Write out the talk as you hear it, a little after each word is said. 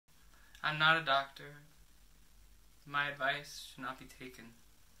I'm not a doctor. My advice should not be taken.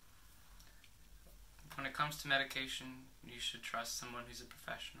 When it comes to medication, you should trust someone who's a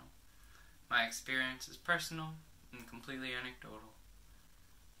professional. My experience is personal and completely anecdotal,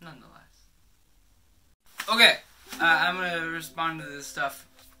 nonetheless. Okay, I'm going to respond to this stuff.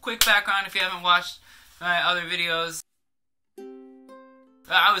 Quick background if you haven't watched my other videos.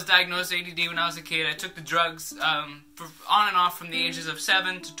 I was diagnosed with ADD when I was a kid. I took the drugs on and off from the ages of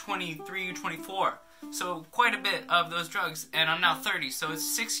 7 to 23, 24. So quite a bit of those drugs, and I'm now 30, so it's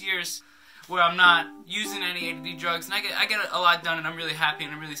 6 years where I'm not using any ADD drugs, and I get a lot done, and I'm really happy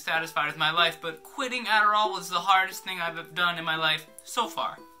and I'm really satisfied with my life, but quitting Adderall was the hardest thing I've done in my life so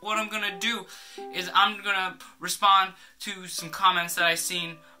far. What I'm going to do is I'm going to respond to some comments that I've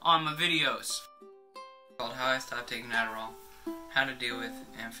seen on my videos. Called How I Stopped Taking Adderall, How to Deal with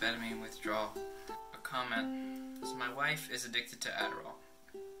Amphetamine Withdrawal. A comment says, my wife is addicted to Adderall.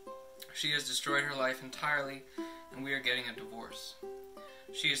 She has destroyed her life entirely, and we are getting a divorce.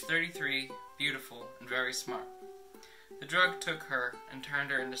 She is 33, beautiful, and very smart. The drug took her and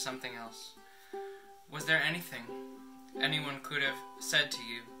turned her into something else. Was there anything anyone could have said to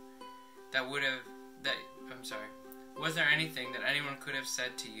you was there anything that anyone could have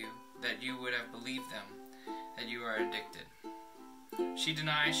said to you that you would have believed them, that you are addicted? She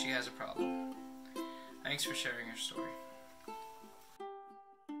denies she has a problem. Thanks for sharing your story.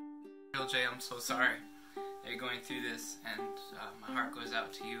 Real J, I'm so sorry that you're going through this, and my heart goes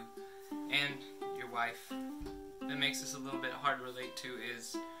out to you and your wife. That makes this a little bit hard to relate to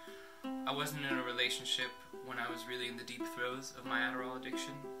is I wasn't in a relationship when I was really in the deep throes of my Adderall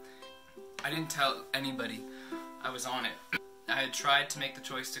addiction. I didn't tell anybody I was on it. I had tried to make the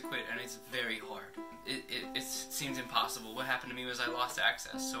choice to quit, and it's very hard. It seems impossible. What happened to me was I lost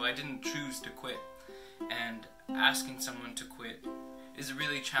access, so I didn't choose to quit. And asking someone to quit is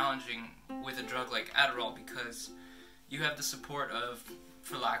really challenging with a drug like Adderall because you have the support of,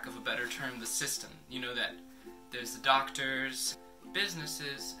 for lack of a better term, the system. You know that there's the doctors,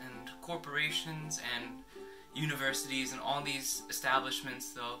 businesses, and corporations, and universities, and all these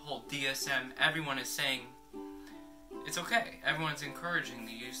establishments, the whole DSM, everyone is saying it's okay. Everyone's encouraging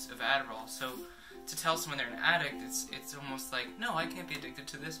the use of Adderall. So to tell someone they're an addict, it's almost like, no, I can't be addicted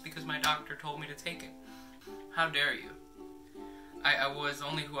to this because my doctor told me to take it. How dare you? I was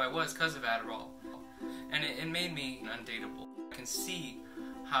only who I was because of Adderall, and it made me undateable. I can see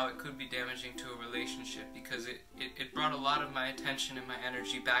how it could be damaging to a relationship because it brought a lot of my attention and my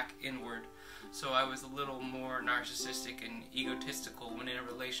energy back inward. So I was a little more narcissistic and egotistical when in a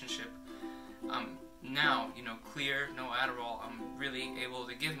relationship. Now, you know, clear, no Adderall, I'm really able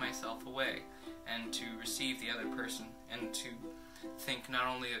to give myself away and to receive the other person and to think not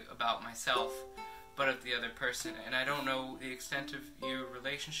only about myself but of the other person. And I don't know the extent of your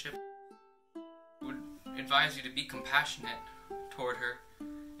relationship. I would advise you to be compassionate toward her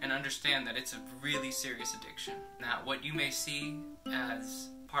and understand that it's a really serious addiction. Now, what you may see as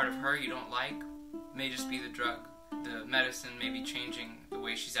part of her you don't like may just be the drug. The medicine may be changing the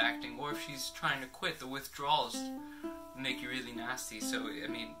way she's acting, or if she's trying to quit, the withdrawals make you really nasty. So, I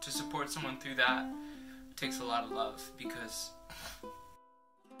mean, to support someone through that takes a lot of love because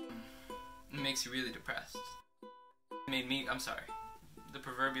it makes you really depressed. It made me, I'm sorry, the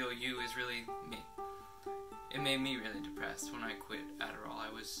proverbial you is really me. It made me really depressed when I quit Adderall.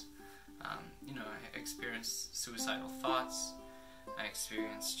 I was, you know, I experienced suicidal thoughts. I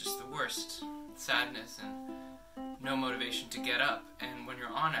experienced just the worst sadness and no motivation to get up. And when you're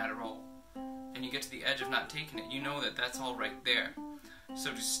on Adderall and you get to the edge of not taking it, you know that that's all right there.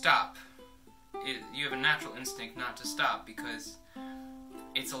 So to stop, you have a natural instinct not to stop because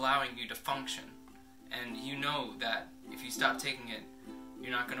it's allowing you to function. And you know that if you stop taking it,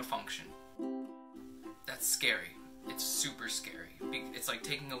 you're not going to function. That's scary. It's super scary. It's like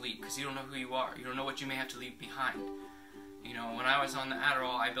taking a leap because you don't know who you are. You don't know what you may have to leave behind. You know, when I was on the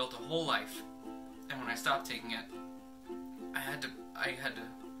Adderall, I built a whole life. And when I stopped taking it,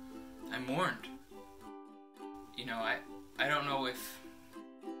 I mourned. You know, I don't know if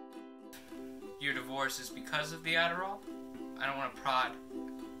your divorce is because of the Adderall. I don't want to prod.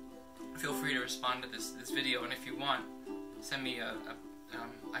 Feel free to respond to this video, and if you want, send me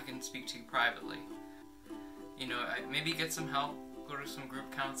I can speak to you privately. You know, maybe get some help. Go to some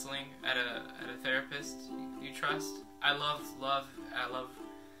group counseling at a therapist you trust. I love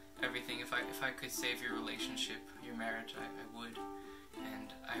everything. If I could save your relationship, your marriage, I would.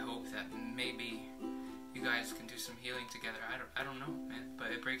 And I hope that maybe you guys can do some healing together. I don't know, man,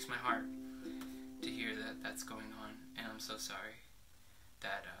 but it breaks my heart to hear that that's going on, and I'm so sorry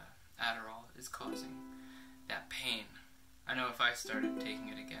that Adderall is causing that pain. I know if I started taking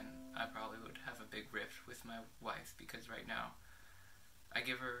it again, I probably would have a big rift with my wife, because right now I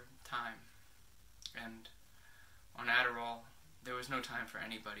give her time, and on Adderall there was no time for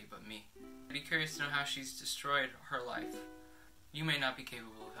anybody but me. I'd be curious to know how she's destroyed her life. You may not be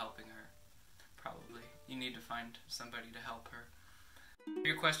capable of helping her, probably. You need to find somebody to help her.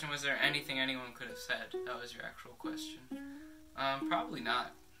 Your question, was there anything anyone could have said? That was your actual question. Probably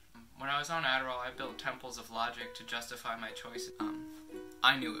not. When I was on Adderall, I built temples of logic to justify my choices.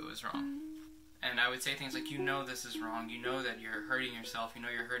 I knew it was wrong. And I would say things like, you know this is wrong, you know that you're hurting yourself, you know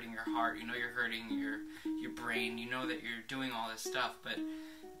you're hurting your heart, you know you're hurting your brain, you know that you're doing all this stuff, but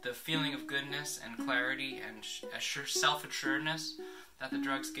the feeling of goodness and clarity and self-assuredness that the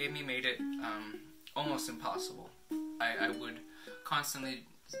drugs gave me made it almost impossible. I would constantly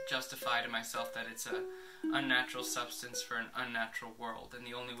justify to myself that it's an unnatural substance for an unnatural world, and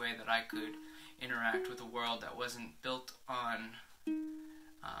the only way that I could interact with a world that wasn't built on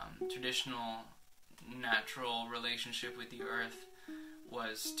traditional natural relationship with the earth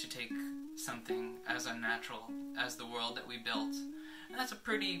was to take something as unnatural as the world that we built. And that's a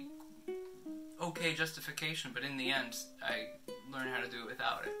pretty okay justification, but in the end I learned how to do it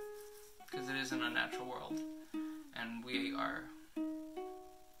without it, because it is an unnatural world and we are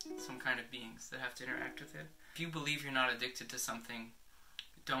some kind of beings that have to interact with it. If you believe you're not addicted to something,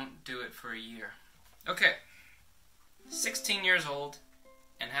 don't do it for a year. Okay, 16 years old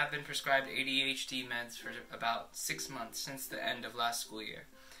and have been prescribed ADHD meds for about 6 months since the end of last school year.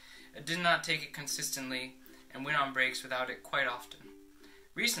 I did not take it consistently and went on breaks without it quite often.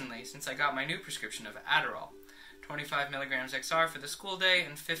 Recently, since I got my new prescription of Adderall, 25 milligrams XR for the school day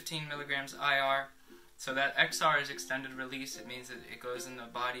and 15 milligrams IR. So that XR is extended release. It means that it goes in the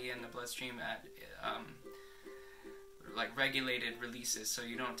body and the bloodstream at like regulated releases, so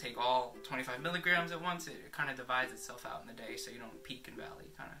you don't take all 25 milligrams at once. It kind of divides itself out in the day, so you don't peak and valley,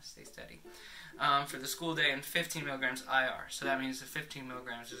 kind of stay steady. For the school day, and 15 milligrams IR. So that means the 15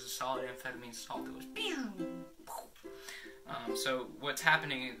 milligrams is a solid amphetamine salt that goes so what's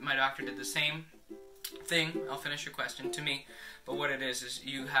happening, my doctor did the same thing, I'll finish your question, to me, but what it is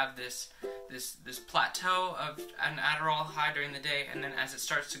you have this plateau of an Adderall high during the day, and then as it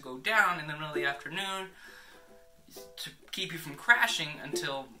starts to go down in the middle of the afternoon, to keep you from crashing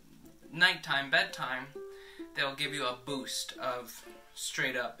until nighttime, bedtime, they'll give you a boost of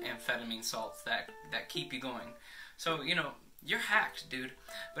straight up amphetamine salts that keep you going. So, you know, you're hacked, dude.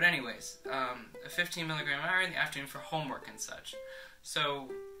 But anyways, a 15 milligram hour in the afternoon for homework and such. So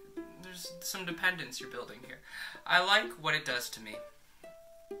there's some dependence you're building here. I like what it does to me.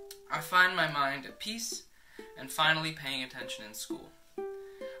 I find my mind at peace and finally paying attention in school.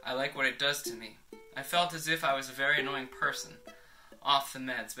 I like what it does to me. I felt as if I was a very annoying person off the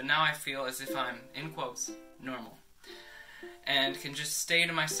meds, but now I feel as if I'm, in quotes, normal, and can just stay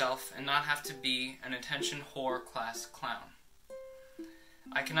to myself and not have to be an attention whore class clown.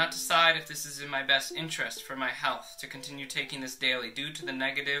 I cannot decide if this is in my best interest for my health to continue taking this daily due to the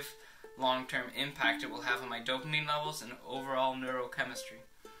negative long-term impact it will have on my dopamine levels and overall neurochemistry.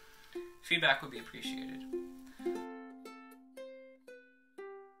 Feedback would be appreciated.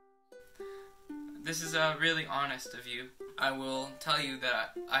 This is really honest of you. I will tell you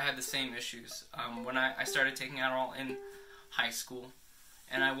that I had the same issues when I started taking Adderall in high school,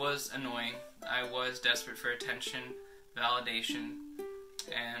 and I was annoying. I was desperate for attention, validation,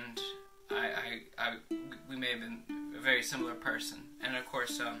 and we may have been a very similar person. And of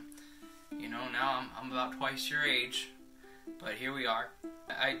course, you know, now I'm about twice your age, but here we are.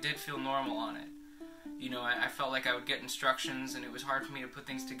 I did feel normal on it. You know, I felt like I would get instructions, and it was hard for me to put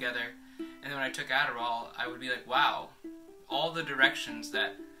things together. And then when I took Adderall, I would be like, wow, all the directions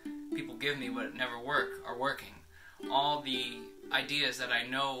that people give me but never work are working. All the ideas that I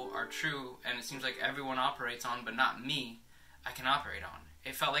know are true and it seems like everyone operates on but not me, I can operate on.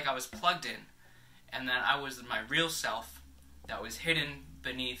 It felt like I was plugged in and that I was my real self that was hidden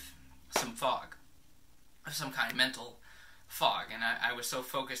beneath some fog, of some kind of mental fog. And I was so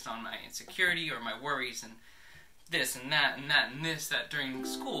focused on my insecurity or my worries and this and that and that and this that during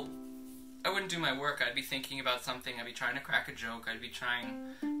school, I wouldn't do my work. I'd be thinking about something. I'd be trying to crack a joke. I'd be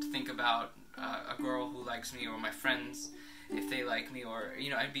trying to think about a girl who likes me or my friends, if they like me, or, you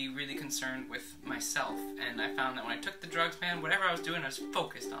know, I'd be really concerned with myself. And I found that when I took the drugs, man, whatever I was doing, I was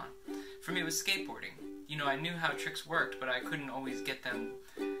focused on. For me, it was skateboarding. You know, I knew how tricks worked, but I couldn't always get them,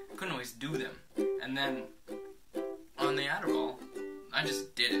 couldn't always do them. And then on the Adderall, I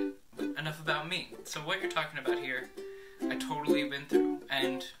just did it. But enough about me. So what you're talking about here, I totally been through,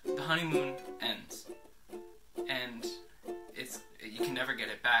 and the honeymoon ends, and you can never get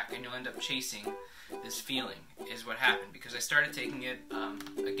it back, and you'll end up chasing this feeling, is what happened, because I started taking it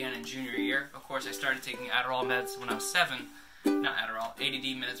again and junior year. Of course, I started taking Adderall meds when I was 7. Not Adderall,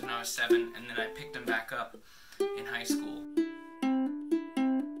 ADD meds when I was 7, and then I picked them back up in high school.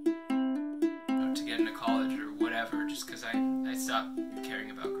 To get into college or whatever, just because I stopped caring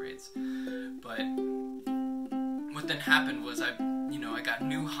about grades. But what then happened was I got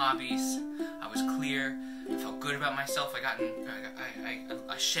new hobbies. I was clear. I felt good about myself.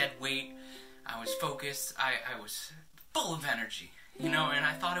 I shed weight. I was focused. I was full of energy, and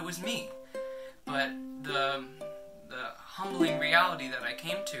I thought it was me. But the humbling reality that I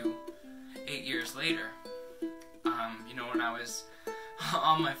came to 8 years later, when I was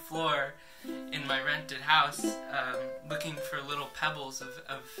on my floor in my rented house, looking for little pebbles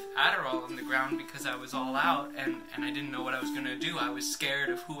of Adderall on the ground because I was all out and I didn't know what I was going to do. I was scared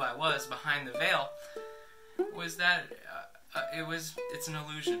of who I was behind the veil. Was that it's an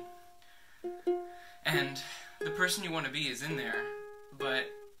illusion. And the person you want to be is in there, but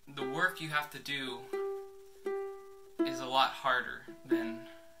the work you have to do is a lot harder than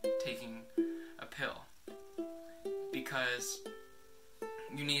taking a pill, because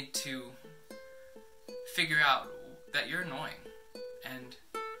you need to figure out that you're annoying and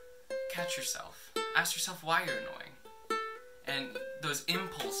catch yourself. Ask yourself why you're annoying. And those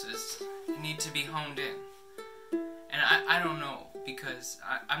impulses need to be honed in. And I don't know, because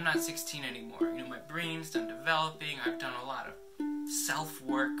I'm not 16 anymore. My brain's done developing. I've done a lot of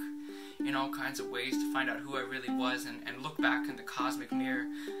self-work in all kinds of ways to find out who I really was and look back in the cosmic mirror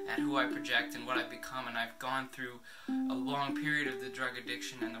at who I project and what I've become. And I've gone through a long period of the drug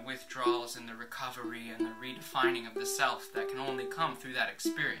addiction and the withdrawals and the recovery and the redefining of the self that can only come through that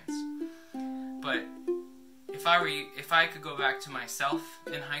experience. But if I could go back to myself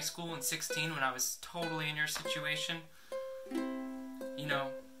in high school in 16 when I was totally in your situation,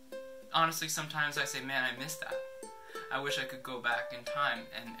 honestly sometimes I say, man, I miss that. I wish I could go back in time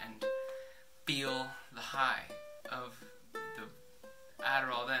and feel the high of the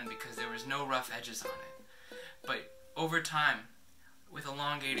Adderall then, because there was no rough edges on it. But over time, with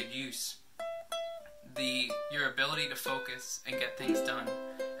elongated use, your ability to focus and get things done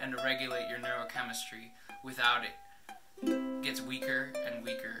and to regulate your neurochemistry without it gets weaker and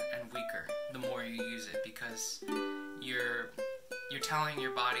weaker and weaker the more you use it, because you're telling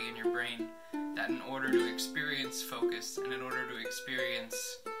your body and your brain that in order to experience focus and in order to experience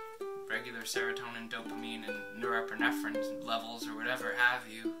regular serotonin, dopamine, and norepinephrine levels or whatever have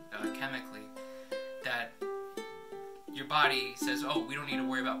you, chemically, that your body says, oh, we don't need to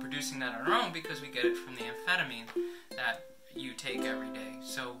worry about producing that on our own because we get it from the amphetamine that you take every day.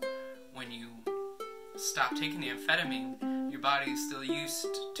 So when you stop taking the amphetamine, your body is still used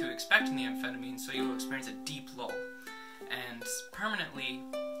to expecting the amphetamine, so you'll experience a deep lull. And permanently,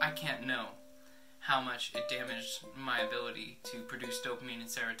 I can't know how much it damaged my ability to produce dopamine and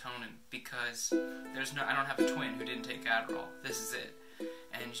serotonin, because I don't have a twin who didn't take Adderall. This is it.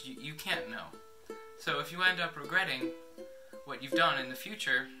 And you can't know. So if you end up regretting what you've done in the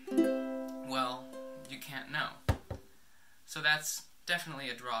future, well, you can't know. So that's definitely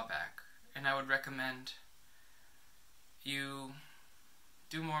a drawback. And I would recommend you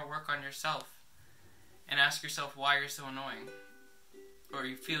do more work on yourself and ask yourself why you're so annoying, or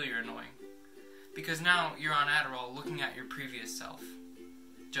you feel you're annoying. Because now you're on Adderall looking at your previous self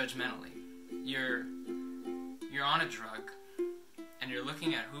judgmentally. You're on a drug and you're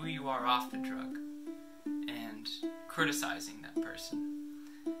looking at who you are off the drug and criticizing that person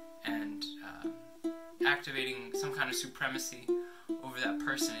and activating some kind of supremacy over that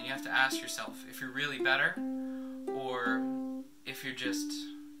person. And you have to ask yourself if you're really better or if you're just,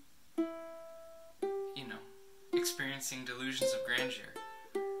 experiencing delusions of grandeur.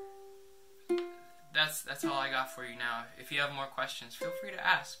 That's all I got for you now. If you have more questions, feel free to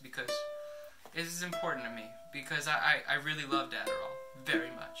ask, because this is important to me, because I really loved Adderall very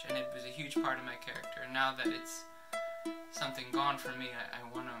much, and it was a huge part of my character. And now that it's something gone from me,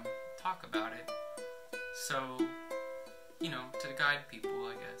 I want to talk about it. So, to guide people,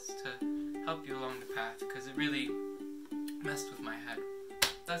 I guess, to help you along the path, because it really messed with my head.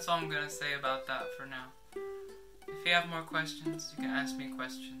 That's all I'm going to say about that for now. If you have more questions, you can ask me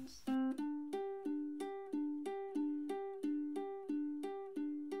questions.